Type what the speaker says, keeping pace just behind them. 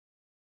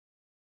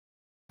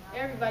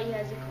Everybody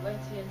has a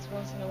coincidence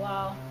once in a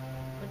while,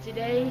 but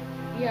today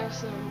we have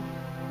some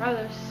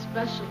rather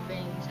special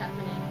things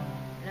happening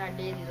in our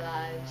daily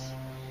lives.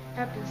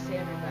 Happens to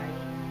everybody.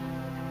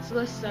 So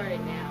let's start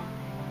it now.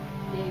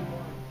 Day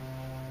one.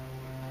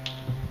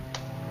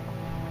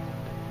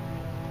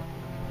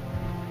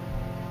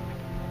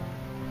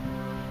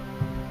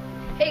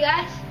 Hey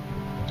guys.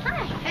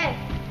 Hi.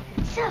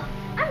 Hey. So,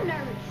 I'm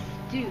nervous.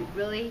 Dude,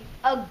 really?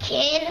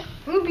 Again?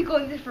 We'll be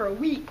going there for a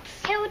week.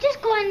 Okay, we'll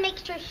just go and make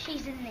sure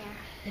she's in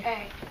there.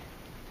 Hey.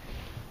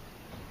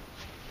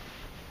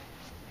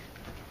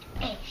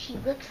 Hey, she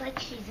looks like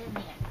she's in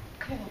there.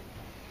 Come on.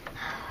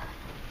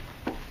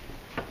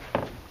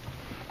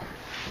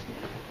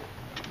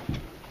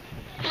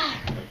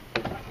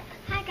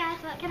 Hi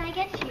guys, what can I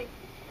get you?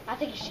 I'll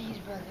take a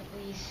cheeseburger,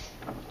 please.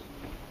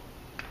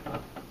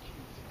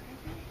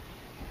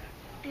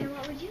 And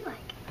what would you like?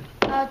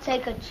 I'll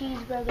take a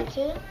cheeseburger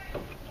too.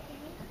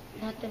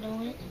 Nothing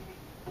on it.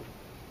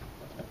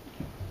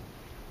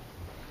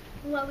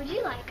 What would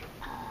you like?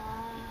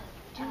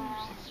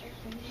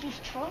 She's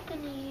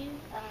talking to you.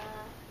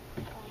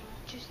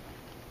 Just.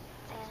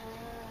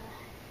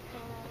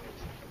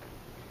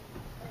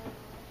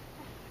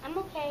 I'm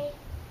okay.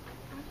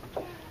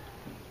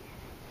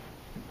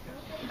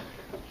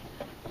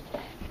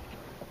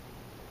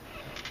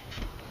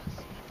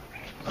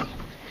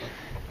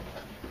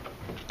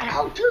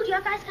 Oh, dude,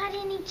 y'all guys got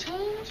any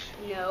change?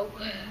 No.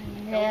 Yeah.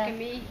 Don't look at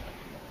me.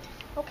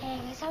 Okay, I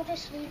guess I'll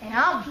just leave. And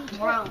I'm a few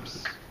broke.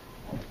 tips.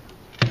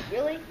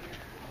 Really?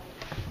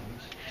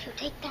 She'll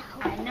take that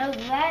I home. know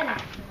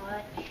that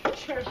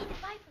much.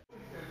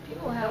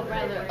 People have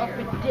rather up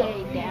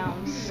and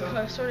downs,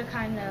 sort of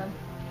kind of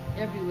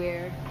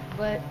everywhere,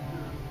 but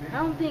I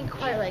don't think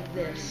quite like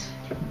this.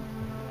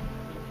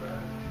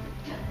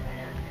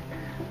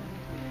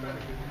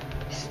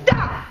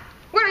 Stop!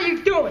 What are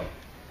you doing?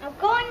 I'm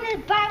going to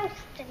Bible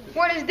study.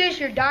 What is this,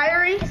 your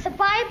diary? It's a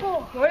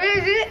Bible. What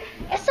is it?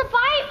 It's a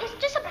Bible.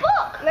 It's just a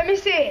book. Let me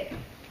see it.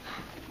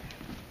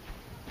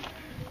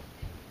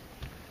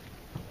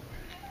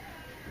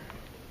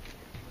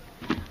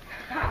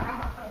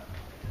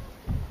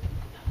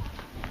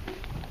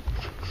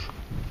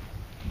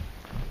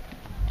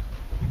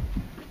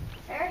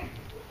 Sir,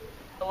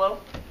 Hello?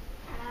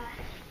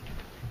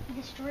 he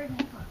destroyed my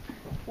book.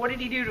 What did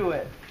he do to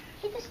it?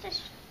 He just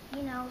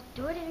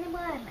threw it in the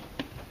mud like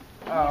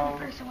any Oh.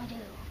 other person would do.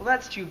 Well,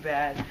 that's too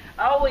bad.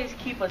 I always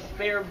keep a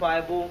spare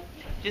Bible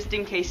just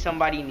in case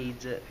somebody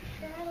needs it.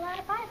 There are a lot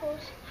of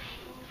Bibles.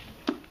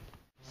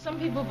 Some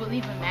people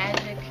believe in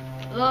magic,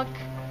 luck,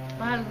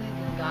 but I believe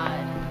in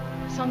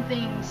God. Some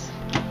things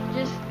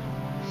just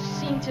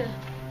seem to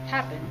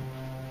happen.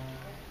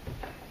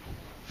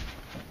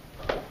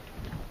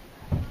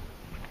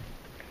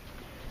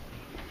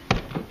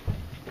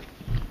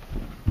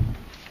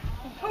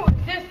 Who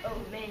is this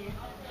old man?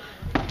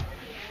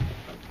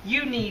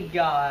 You need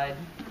God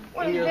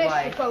What in is your this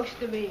life. supposed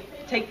to be?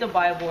 Take the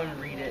Bible and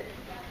read it.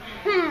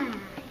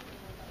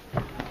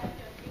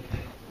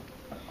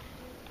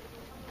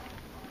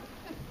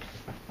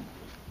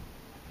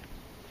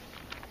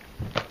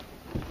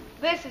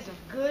 This is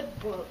a good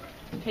book.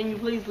 Can you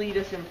please lead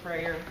us in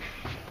prayer?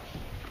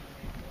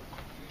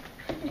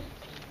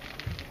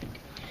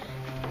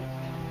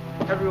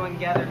 Everyone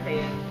gather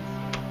hands.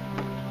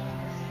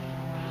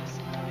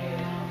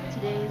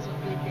 Today is a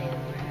good day the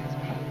Lord has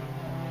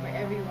made for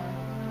everyone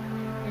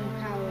in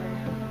power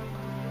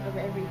of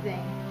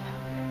everything.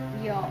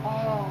 We are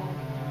all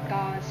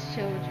God's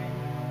children,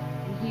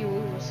 and He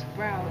will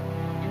sprout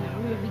in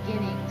the real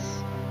beginnings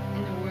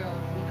in the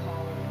world.